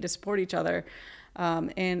really need to support each other.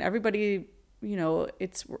 And everybody,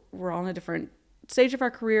 we're all in a different stage of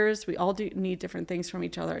our careers. We all need different things from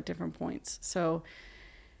each other at different points. So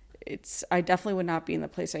I definitely would not be in the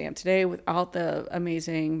place I am today without the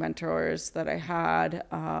amazing mentors that I had.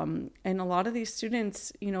 And a lot of these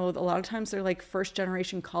students, a lot of times they're like first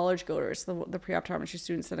generation college goers, the pre-optometry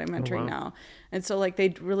students that I'm mentoring now. And so like they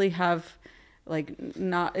really have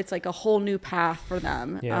it's like a whole new path for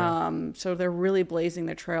them. So they're really blazing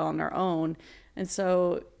the trail on their own. And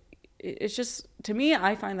so it's just, to me,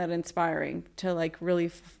 I find that inspiring to like really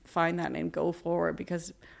find that and go forward,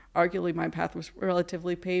 because arguably my path was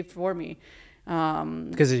relatively paved for me.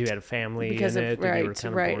 Because you had a family in it.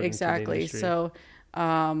 Right, exactly. So,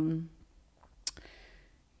 I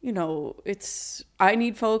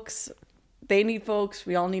need folks, they need folks,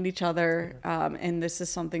 we all need each other. And this is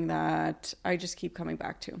something that I just keep coming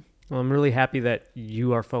back to. Well, I'm really happy that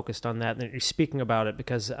you are focused on that and that you're speaking about it,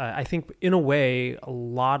 because I think in a way, a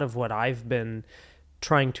lot of what I've been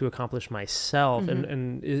trying to accomplish myself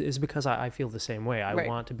and is because I feel the same way. I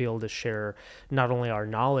want to be able to share not only our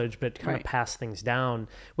knowledge, but kind of pass things down,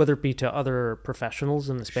 whether it be to other professionals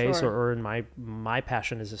in the space or in my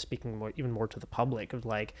passion is speaking even more to the public of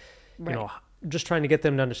like, just trying to get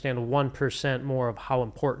them to understand 1% more of how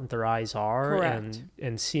important their eyes are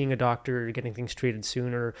and seeing a doctor, getting things treated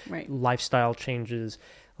sooner, lifestyle changes.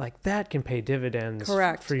 Like that can pay dividends for your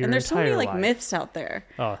entire life. And there's so many like myths out there.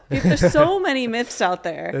 There's so many myths out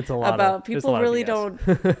there about people really don't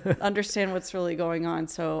understand what's really going on.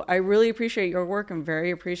 So I really appreciate your work. I'm very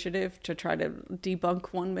appreciative to try to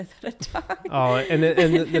debunk one myth at a time. And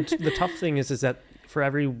the tough thing is that for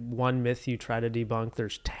every one myth you try to debunk,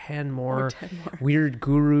 there's 10 more, 10 more. weird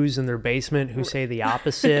gurus in their basement who say the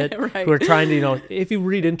opposite, Right. who are trying to, if you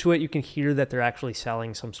read into it, you can hear that they're actually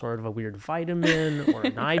selling some sort of a weird vitamin or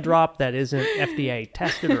an eye drop that isn't FDA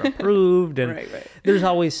tested or approved. And Right. there's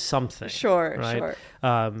always something. Sure.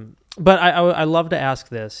 But I love to ask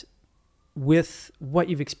this, with what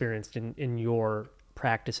you've experienced in your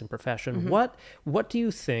practice and profession, what do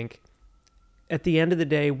you think, at the end of the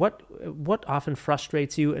day, what often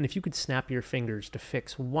frustrates you? And if you could snap your fingers to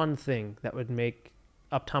fix one thing that would make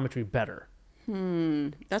optometry better?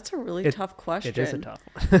 That's a really tough question. It is a tough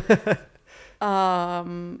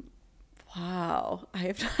one. Wow. I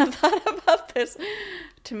have not thought about this.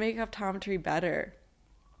 To make optometry better.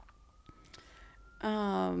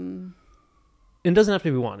 It doesn't have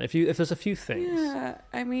to be one. If there's a few things. Yeah.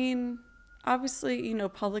 I mean, obviously,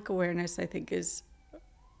 public awareness, I think, is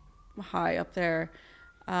high up there.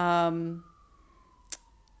 I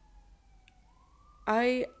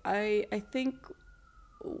think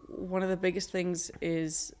one of the biggest things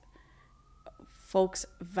is folks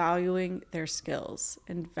valuing their skills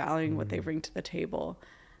and valuing what they bring to the table.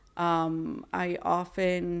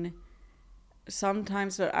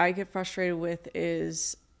 Sometimes what I get frustrated with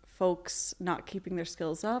is folks not keeping their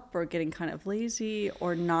skills up or getting kind of lazy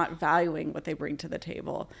or not valuing what they bring to the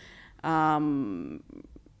table.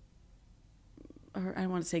 Or I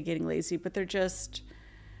don't want to say getting lazy, but they're just,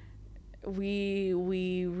 we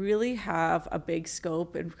really have a big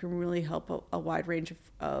scope and can really help a wide range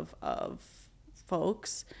of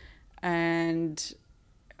folks. And,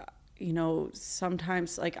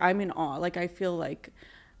 sometimes I'm in awe. I feel like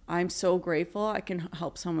I'm so grateful I can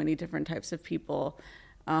help so many different types of people.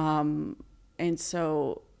 And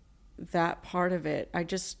so that part of it, I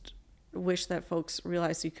just wish that folks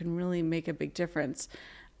realize you can really make a big difference.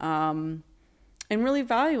 And really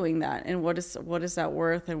valuing that, and what is that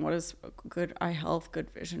worth, and what is good eye health, good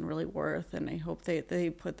vision really worth. And I hope they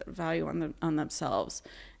put that value on themselves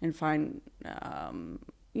and find,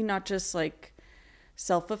 not just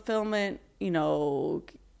self-fulfillment,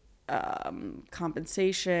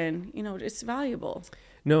 compensation, it's valuable.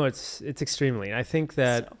 No, it's extremely. I think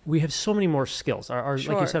that we have so many more skills. Our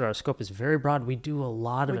Sure. Like you said, our scope is very broad. We do a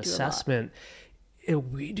lot of assessment.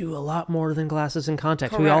 We do a lot more than glasses and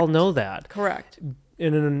contacts. Correct. We all know that. Correct.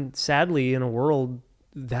 And sadly, in a world,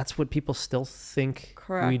 that's what people still think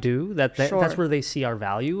we do. That's where they see our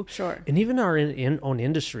value. Sure. And even our own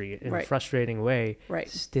industry, in a frustrating way,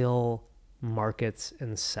 still markets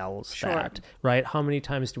and sells that, right? How many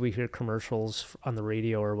times do we hear commercials on the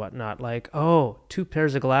radio or whatnot, like, 2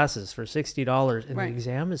 pairs of glasses for $60 and the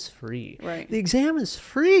exam is free. Right. The exam is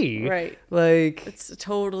free. Right. It's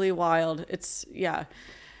totally wild. It's, yeah.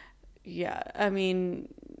 I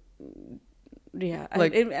mean, yeah.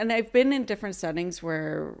 And I've been in different settings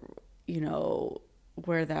where,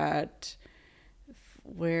 where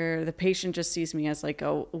the patient just sees me as a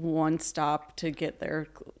one stop to get their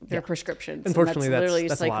prescriptions. Unfortunately,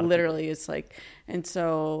 and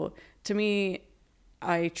so to me,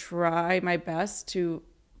 I try my best to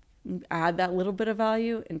add that little bit of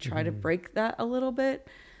value and try to break that a little bit.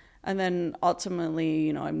 And then ultimately,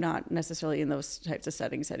 I'm not necessarily in those types of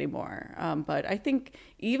settings anymore. But I think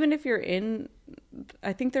even if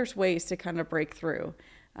I think there's ways to kind of break through.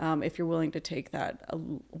 If you're willing to take that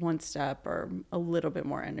one step or a little bit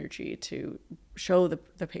more energy to show the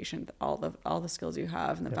patient all the skills you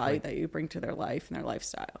have and the value that you bring to their life and their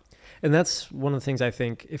lifestyle. And that's one of the things I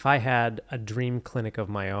think, if I had a dream clinic of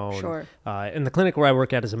my own, Sure. And the clinic where I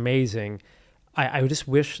work at is amazing, I just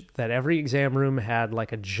wish that every exam room had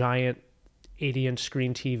a giant 80-inch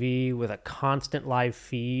screen TV with a constant live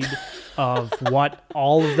feed of what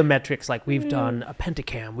all of the metrics, we've done a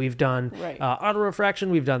pentacam, we've done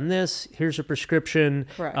autorefraction, we've done this, here's a prescription,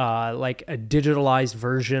 a digitalized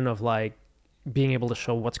version of being able to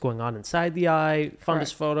show what's going on inside the eye,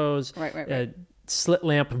 fundus photos, slit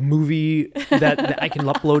lamp movie that I can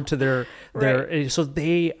upload to their so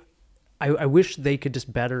I wish they could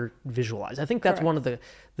just better visualize. I think that's one of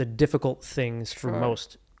the difficult things for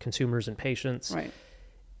most consumers and patients,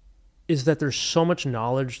 is that there's so much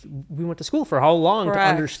knowledge. We went to school for how long to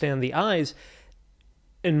understand the eyes,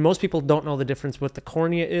 and most people don't know the difference what the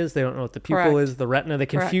cornea is. They don't know what the pupil is, the retina. They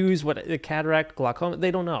confuse what the cataract, glaucoma. They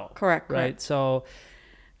don't know. Right. So,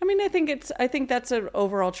 I mean, I think that's an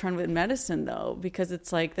overall trend with medicine, though, because it's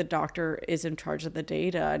the doctor is in charge of the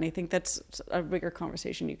data. And I think that's a bigger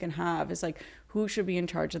conversation you can have is who should be in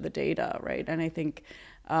charge of the data, right? And I think,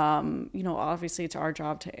 obviously it's our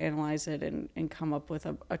job to analyze it and come up with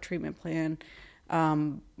a treatment plan.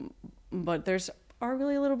 But there's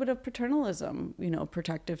really a little bit of paternalism,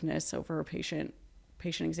 protectiveness over a patient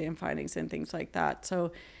patient exam findings and things like that.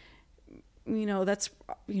 So, that's,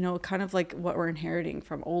 kind of like what we're inheriting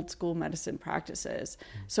from old school medicine practices.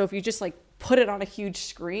 So if you just like put it on a huge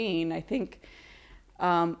screen, I think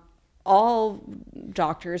all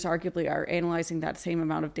doctors arguably are analyzing that same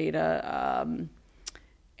amount of data.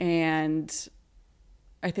 And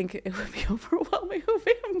I think it would be overwhelming, it would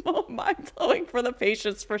be mind-blowing for the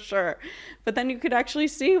patients for sure. But then you could actually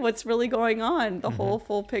see what's really going on, the whole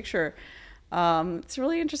full picture. It's a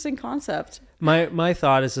really interesting concept. My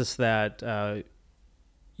thought is just that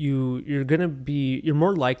you're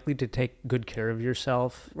more likely to take good care of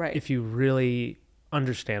yourself if you really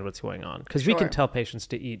understand what's going on. Because we can tell patients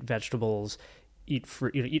to eat vegetables, eat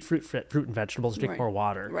fruit, fruit and vegetables, drink more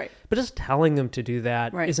water. Right. But just telling them to do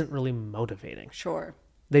that isn't really motivating. Sure.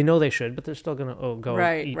 They know they should, but they're still going to go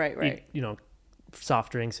eat,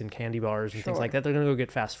 soft drinks and candy bars and things like that. They're going to go get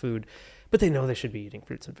fast food, but they know they should be eating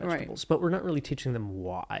fruits and vegetables. But we're not really teaching them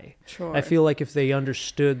why. Sure. I feel like if they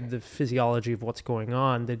understood the physiology of what's going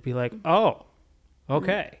on, they'd be like, oh,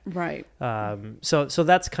 okay. Right. So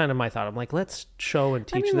that's kind of my thought. I'm like, let's show and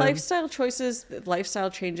teach them. Lifestyle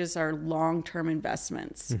changes are long-term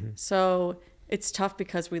investments. So it's tough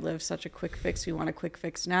because we live such a quick fix. We want a quick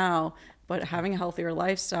fix now, but having a healthier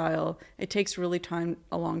lifestyle, it takes a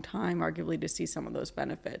long time, arguably, to see some of those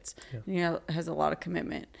benefits. Yeah. It has a lot of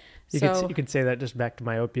commitment. You could say that just back to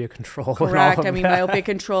myopia control. Correct. Myopia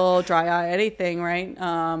control, dry eye, anything, right?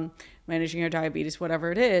 Managing your diabetes, whatever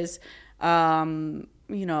it is. So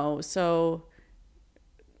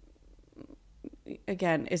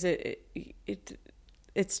again,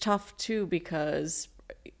 it's tough too, because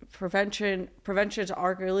prevention is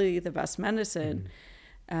arguably the best medicine.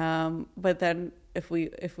 But then if we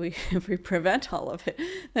prevent all of it,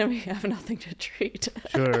 then we have nothing to treat.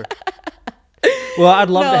 Sure. Well, I'd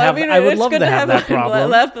love to have. I would love to have that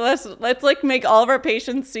problem. Let's like make all of our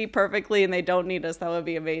patients see perfectly, and they don't need us. That would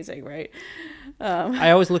be amazing, right?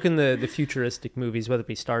 I always look in the futuristic movies, whether it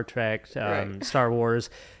be Star Trek, Star Wars.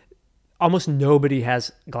 Almost nobody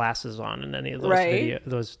has glasses on in any of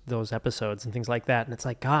those those episodes and things like that. And it's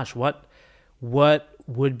like, gosh, what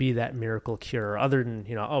would be that miracle cure other than,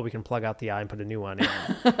 we can plug out the eye and put a new one in.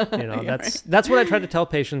 That's what I try to tell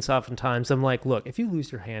patients oftentimes. I'm like, look, if you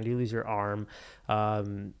lose your hand, you lose your arm,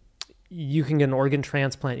 you can get an organ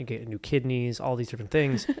transplant, you get new kidneys, all these different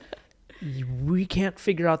things. We can't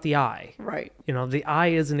figure out the eye. Right. The eye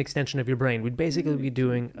is an extension of your brain. We'd basically be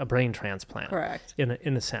doing a brain transplant. Correct.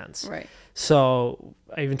 In a sense. Right. So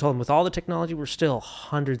I even told them, with all the technology, we're still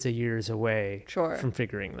hundreds of years away from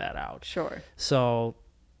figuring that out. Sure. So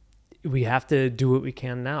we have to do what we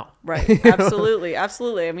can now. Right. Absolutely.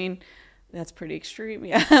 Absolutely. That's pretty extreme.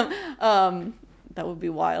 Yeah. That would be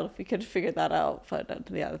wild if we could figure that out. But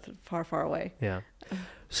it's far, far away. Yeah.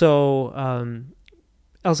 So,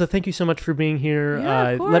 Elsa, thank you so much for being here. Yeah,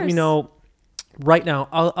 of course. Let me know right now,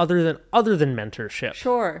 other than mentorship.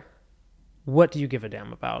 Sure. What do you give a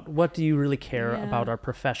damn about? What do you really care about our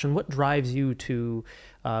profession? What drives you to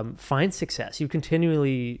find success? You're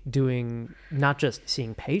continually doing, not just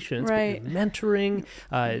seeing patients, but you're mentoring.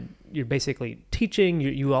 You're basically teaching.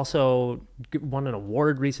 You also won an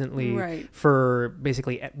award recently for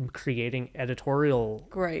basically creating editorial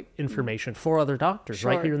information for other doctors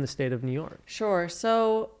right here in the state of New York. Sure.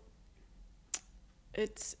 So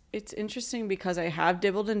it's interesting because I have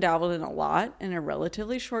dibbled and dabbled in a lot in a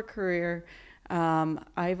relatively short career.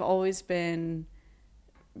 I've always been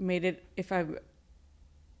made it, if I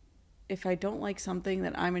don't like something,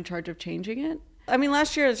 then I'm in charge of changing it.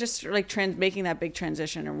 Last year it was just like making that big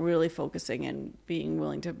transition and really focusing and being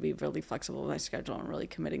willing to be really flexible with my schedule and really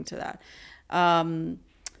committing to that.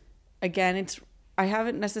 Again, I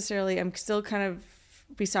haven't necessarily, I'm still kind of,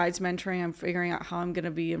 besides mentoring, I'm figuring out how I'm going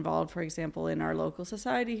to be involved, for example, in our local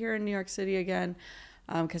society here in New York City again,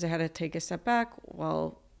 because I had to take a step back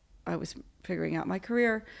while I was figuring out my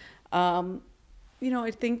career. I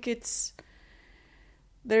think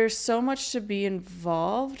there's so much to be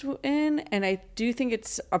involved in, and I do think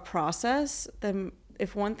it's a process. Then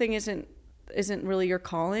if one thing isn't really your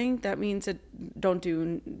calling, that means don't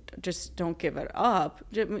give it up.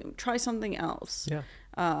 Try something else. Yeah.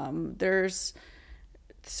 There's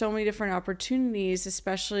so many different opportunities,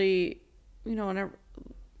 especially,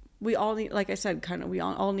 we all need, like I said, we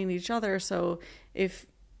all need each other. So if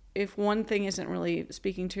one thing isn't really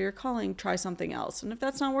speaking to your calling, try something else. And if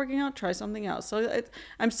that's not working out, try something else. So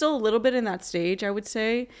I'm still a little bit in that stage, I would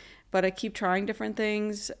say, but I keep trying different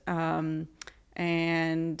things. And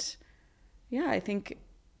yeah, I think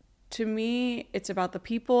to me, it's about the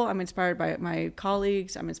people. I'm inspired by my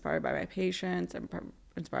colleagues. I'm inspired by my patients. I'm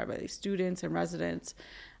inspired by the students and residents.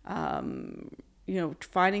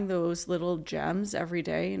 finding those little gems every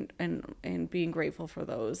day and being grateful for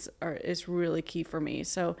those is really key for me.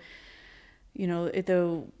 So,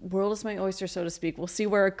 the world is my oyster, so to speak. We'll see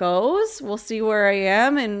where it goes. We'll see where I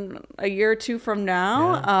am in a year or two from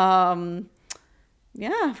now. I'm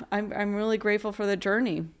really grateful for the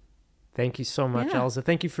journey. Thank you so much, Elsa.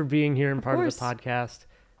 Thank you for being here and part of the podcast.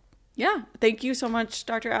 Yeah. Thank you so much,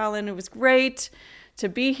 Dr. Allen. It was great to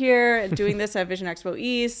be here and doing this at Vision Expo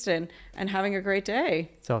East and having a great day.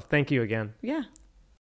 So thank you again. Yeah.